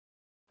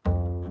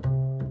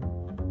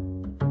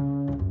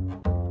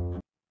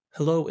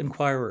Hello,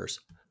 inquirers.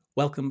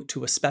 Welcome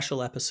to a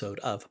special episode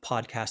of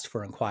Podcast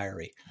for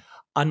Inquiry.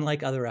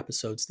 Unlike other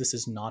episodes, this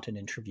is not an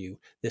interview.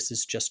 This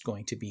is just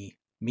going to be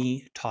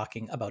me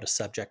talking about a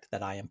subject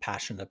that I am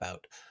passionate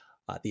about.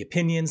 The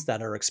opinions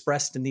that are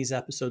expressed in these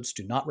episodes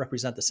do not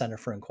represent the Centre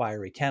for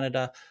Inquiry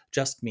Canada,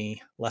 just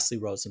me, Leslie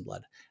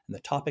Rosenblood. And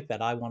the topic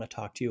that I want to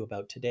talk to you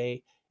about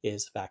today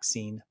is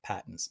vaccine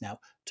patents.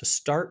 Now, to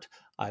start,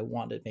 I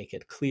want to make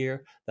it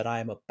clear that I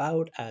am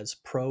about as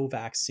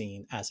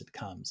pro-vaccine as it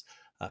comes.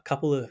 A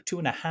couple of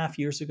 2.5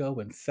 years ago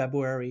in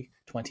February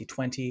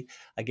 2020,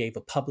 I gave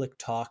a public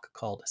talk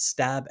called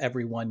Stab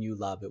Everyone You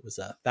Love. It was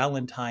a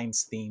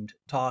Valentine's themed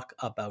talk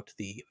about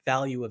the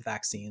value of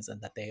vaccines and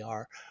that they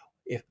are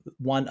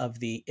one of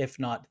the, if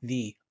not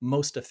the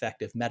most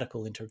effective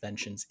medical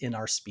interventions in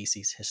our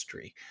species'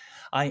 history.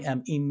 I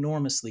am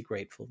enormously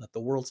grateful that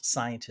the world's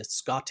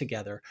scientists got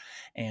together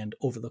and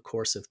over the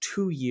course of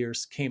 2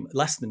 years,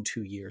 less than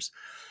 2 years,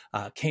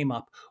 came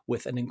up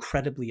with an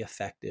incredibly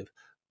effective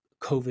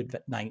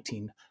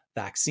COVID-19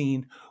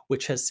 vaccine,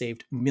 which has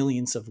saved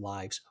millions of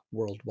lives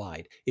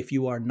worldwide. If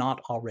you are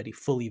not already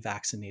fully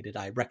vaccinated,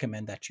 I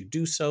recommend that you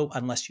do so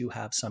unless you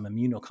have some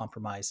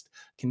immunocompromised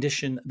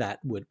condition that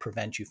would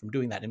prevent you from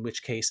doing that, in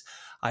which case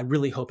I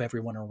really hope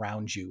everyone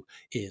around you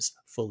is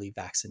fully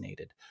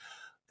vaccinated.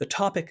 The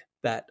topic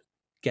that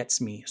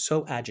gets me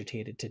so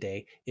agitated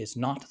today is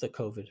not the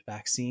COVID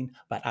vaccine,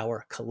 but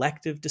our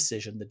collective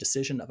decision, the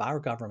decision of our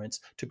governments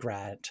to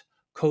grant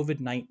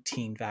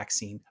COVID-19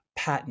 vaccine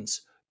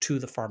patents to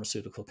the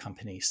pharmaceutical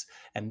companies.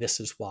 And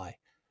this is why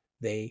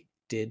they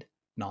did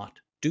not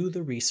do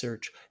the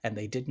research and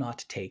they did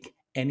not take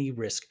any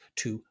risk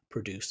to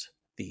produce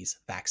these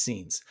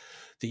vaccines.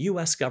 The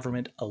US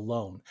government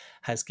alone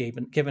has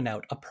given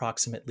out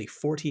approximately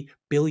 $40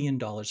 billion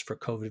for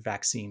COVID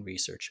vaccine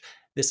research.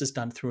 This is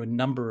done through a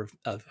number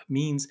of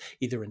means,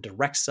 either in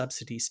direct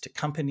subsidies to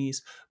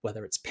companies,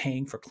 whether it's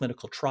paying for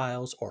clinical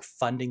trials or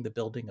funding the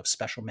building of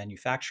special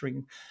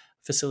manufacturing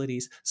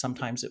facilities.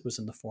 Sometimes it was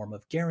in the form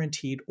of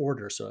guaranteed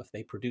orders. So if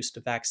they produced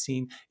a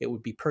vaccine, it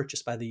would be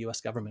purchased by the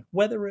US government,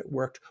 whether it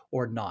worked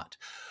or not.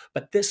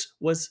 But this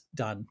was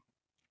done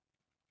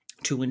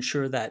to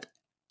ensure that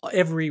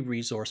every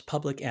resource,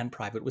 public and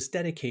private, was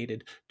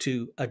dedicated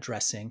to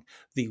addressing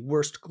the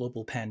worst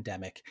global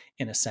pandemic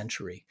in a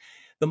century.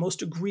 The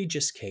most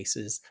egregious case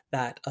is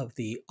that of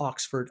the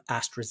Oxford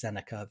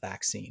AstraZeneca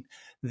vaccine.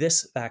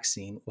 This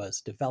vaccine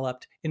was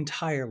developed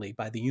entirely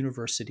by the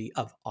University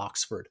of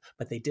Oxford,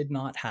 but they did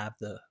not have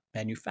the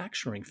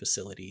manufacturing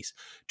facilities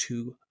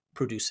to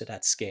produce it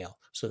at scale.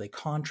 So they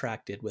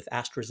contracted with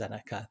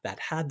AstraZeneca that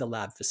had the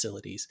lab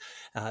facilities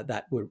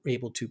that were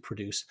able to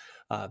produce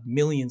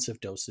millions of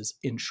doses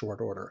in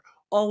short order.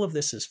 All of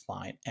this is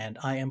fine, and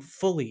I am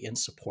fully in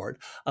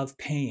support of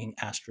paying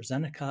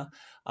AstraZeneca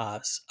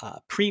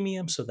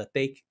premium so that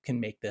they can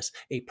make this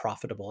a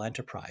profitable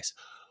enterprise.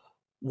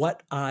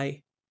 What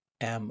I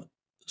am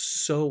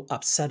so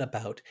upset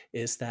about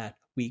is that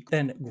we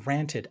then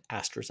granted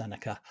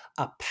AstraZeneca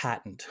a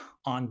patent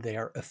on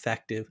their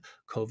effective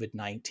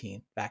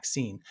COVID-19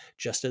 vaccine,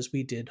 just as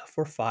we did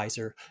for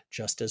Pfizer,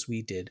 just as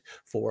we did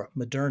for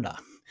Moderna.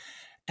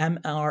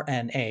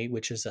 mRNA,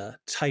 which is a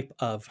type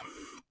of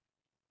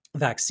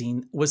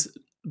vaccine, was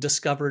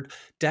discovered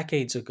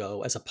decades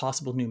ago as a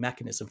possible new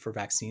mechanism for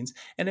vaccines,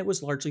 and it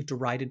was largely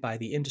derided by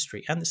the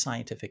industry and the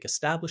scientific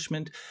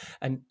establishment,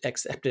 and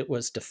except it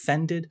was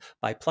defended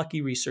by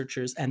plucky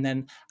researchers, and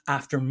then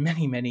after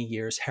many, many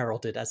years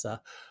heralded as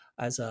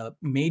a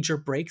major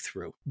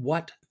breakthrough.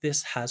 What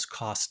this has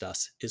cost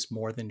us is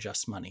more than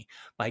just money.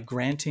 By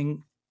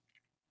granting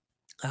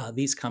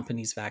these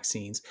companies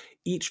vaccines,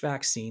 each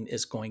vaccine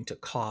is going to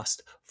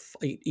cost,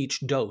 each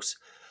dose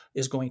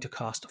is going to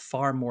cost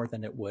far more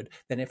than it would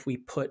than if we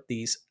put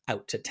these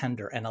out to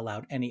tender and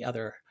allowed any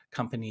other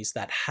companies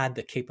that had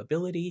the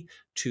capability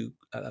to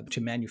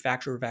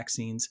manufacture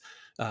vaccines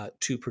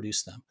to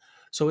produce them.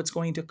 So it's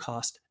going to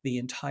cost the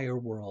entire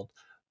world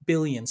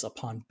billions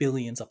upon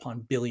billions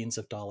upon billions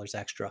of dollars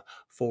extra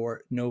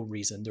for no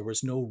reason. There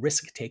was no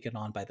risk taken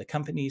on by the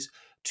companies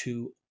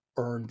to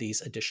earn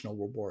these additional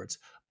rewards.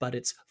 But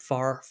it's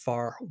far,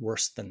 far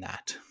worse than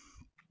that,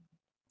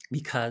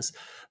 because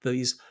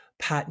these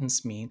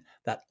patents mean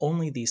that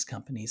only these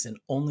companies and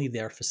only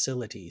their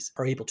facilities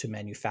are able to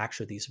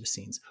manufacture these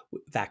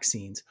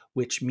vaccines,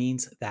 which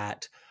means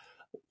that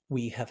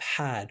we have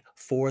had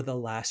for the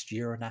last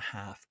year and a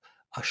half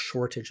a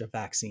shortage of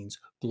vaccines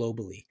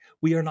globally.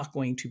 We are not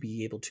going to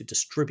be able to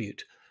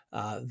distribute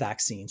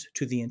vaccines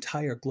to the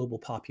entire global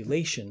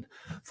population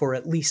for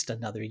at least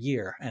another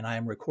year, and I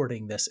am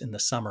recording this in the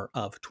summer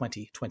of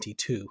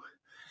 2022.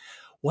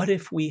 What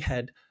if we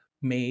had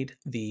made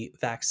the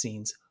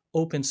vaccines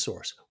open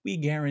source? We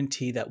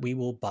guarantee that we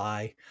will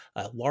buy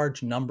a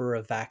large number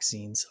of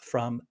vaccines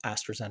from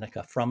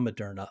AstraZeneca, from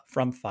Moderna,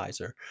 from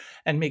Pfizer,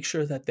 and make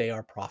sure that they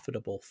are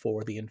profitable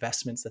for the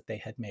investments that they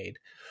had made.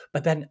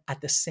 But then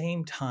at the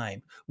same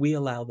time, we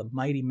allow the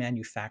mighty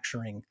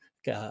manufacturing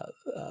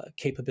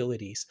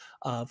capabilities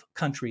of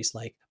countries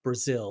like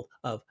Brazil,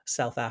 of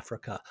South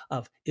Africa,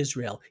 of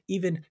Israel,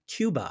 even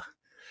Cuba,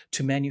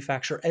 to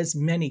manufacture as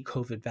many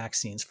COVID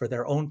vaccines for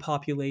their own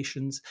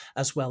populations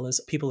as well as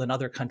people in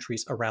other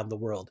countries around the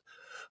world.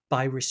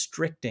 By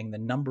restricting the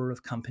number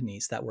of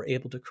companies that were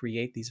able to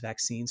create these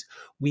vaccines,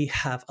 we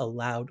have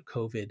allowed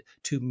COVID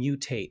to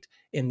mutate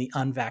in the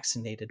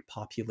unvaccinated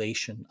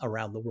population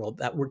around the world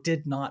that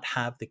did not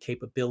have the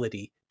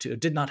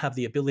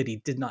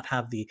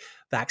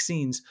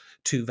vaccines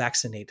to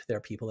vaccinate their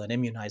people and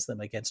immunize them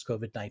against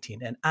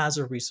COVID-19. And as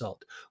a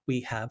result, we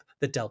have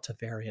the Delta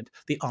variant,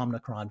 the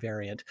Omicron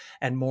variant,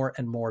 and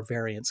more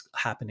variants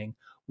happening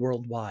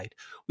worldwide.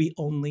 We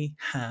only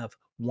have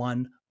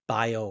one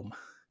biome.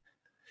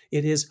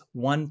 It is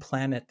one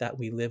planet that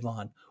we live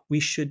on. We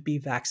should be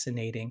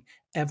vaccinating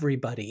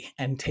everybody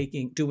and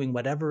doing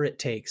whatever it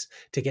takes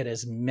to get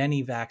as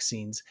many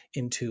vaccines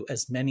into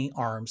as many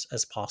arms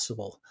as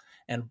possible.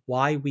 And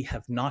why we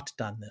have not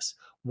done this,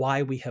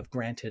 why we have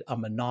granted a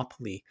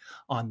monopoly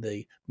on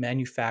the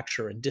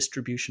manufacture and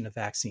distribution of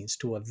vaccines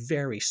to a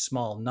very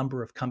small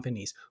number of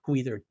companies who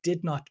either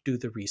did not do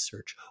the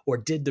research or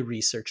did the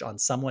research on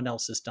someone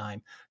else's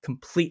dime,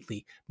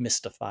 completely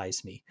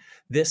mystifies me.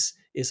 This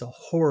is a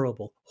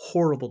horrible,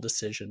 horrible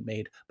decision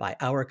made by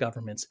our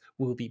governments.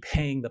 We will be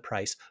paying the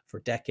price for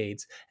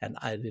decades. And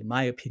in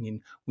my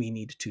opinion, we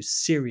need to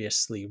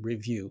seriously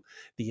review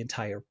the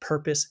entire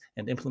purpose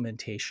and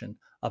implementation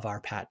of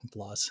our patent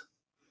laws.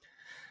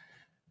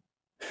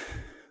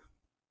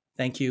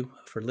 Thank you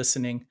for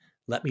listening.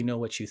 Let me know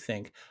what you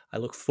think. I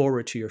look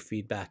forward to your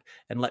feedback,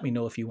 and let me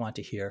know if you want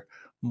to hear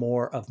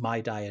more of my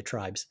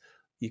diatribes.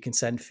 You can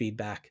send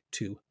feedback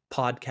to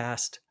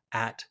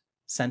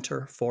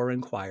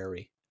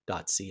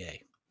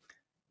podcast@centerforinquiry.ca.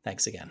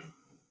 Thanks again.